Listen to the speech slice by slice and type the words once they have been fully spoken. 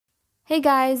Hey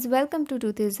guys, welcome to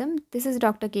Toothism. This is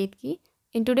Dr. Ketki.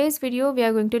 In today's video, we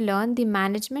are going to learn the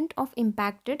management of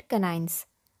impacted canines.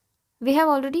 We have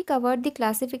already covered the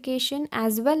classification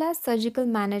as well as surgical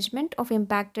management of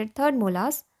impacted third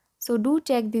molars. So do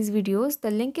check these videos.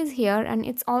 The link is here and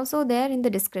it's also there in the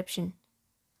description.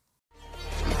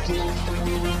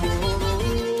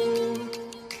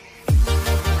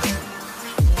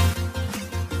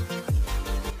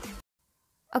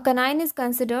 A canine is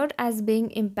considered as being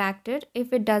impacted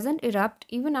if it doesn't erupt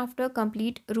even after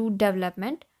complete root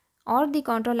development, or the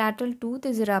contralateral tooth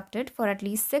is erupted for at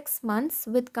least 6 months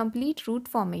with complete root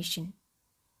formation.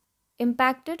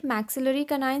 Impacted maxillary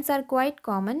canines are quite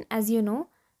common. As you know,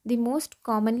 the most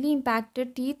commonly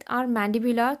impacted teeth are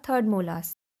mandibular third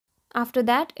molars. After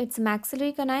that, it's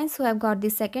maxillary canines who have got the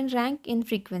second rank in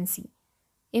frequency.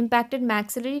 Impacted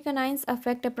maxillary canines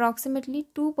affect approximately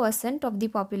 2% of the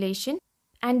population,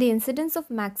 and the incidence of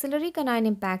maxillary canine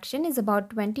impaction is about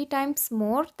 20 times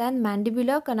more than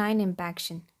mandibular canine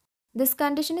impaction. This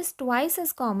condition is twice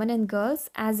as common in girls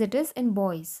as it is in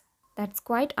boys. That's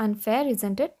quite unfair,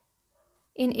 isn't it?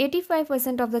 In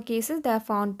 85% of the cases, they are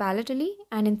found palatally,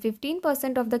 and in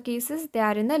 15% of the cases, they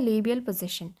are in the labial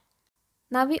position.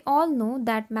 Now, we all know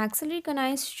that maxillary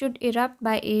canines should erupt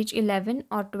by age 11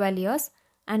 or 12 years,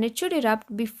 and it should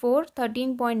erupt before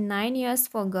 13.9 years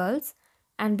for girls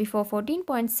and before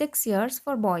 14.6 years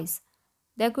for boys.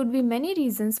 There could be many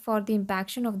reasons for the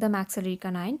impaction of the maxillary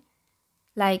canine,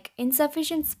 like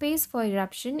insufficient space for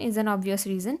eruption is an obvious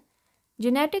reason.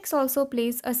 Genetics also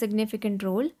plays a significant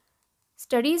role.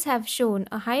 Studies have shown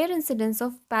a higher incidence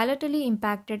of palatally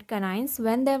impacted canines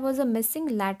when there was a missing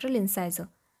lateral incisor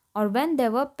or when there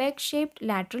were peg-shaped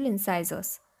lateral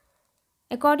incisors.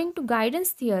 According to guidance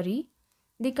theory,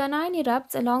 the canine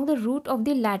erupts along the root of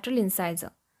the lateral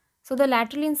incisor. So the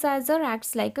lateral incisor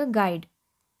acts like a guide,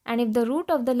 and if the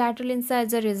root of the lateral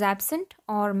incisor is absent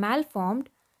or malformed,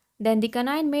 then the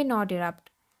canine may not erupt,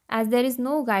 as there is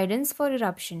no guidance for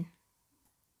eruption.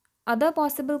 Other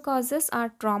possible causes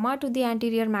are trauma to the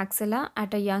anterior maxilla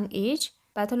at a young age,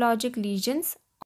 pathologic lesions